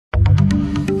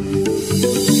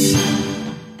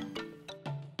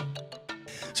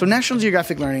So National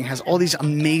Geographic Learning has all these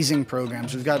amazing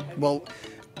programs. We've got, well,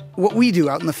 what we do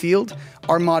out in the field,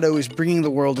 our motto is bringing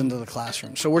the world into the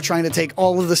classroom. So we're trying to take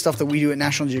all of the stuff that we do at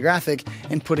National Geographic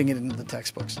and putting it into the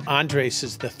textbooks. Andres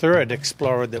is the third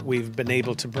explorer that we've been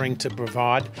able to bring to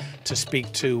Brevard to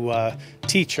speak to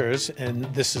teachers, and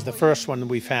this is the first one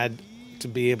we've had to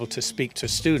be able to speak to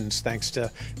students, thanks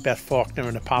to Beth Faulkner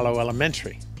and Apollo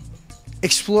Elementary.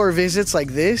 Explorer visits like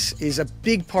this is a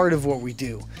big part of what we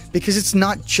do because it's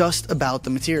not just about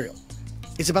the material.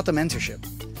 It's about the mentorship.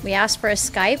 We asked for a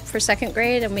Skype for second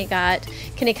grade and we got,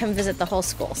 can he come visit the whole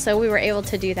school? So we were able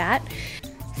to do that.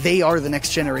 They are the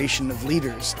next generation of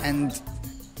leaders and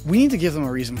we need to give them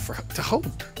a reason to hope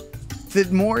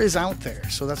that more is out there.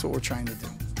 So that's what we're trying to do.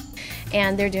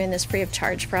 And they're doing this free of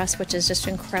charge for us, which is just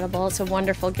incredible. It's a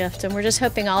wonderful gift, and we're just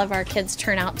hoping all of our kids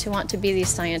turn out to want to be these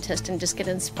scientists and just get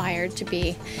inspired to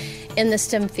be in the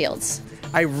STEM fields.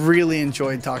 I really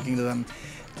enjoyed talking to them.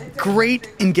 Great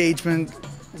engagement,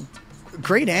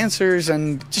 great answers,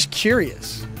 and just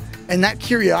curious. And that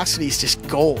curiosity is just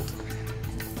gold.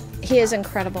 He is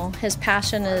incredible. His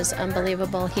passion is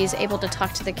unbelievable. He's able to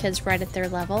talk to the kids right at their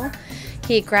level.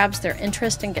 He grabs their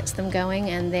interest and gets them going,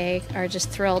 and they are just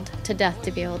thrilled to death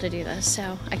to be able to do this.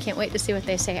 So I can't wait to see what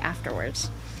they say afterwards.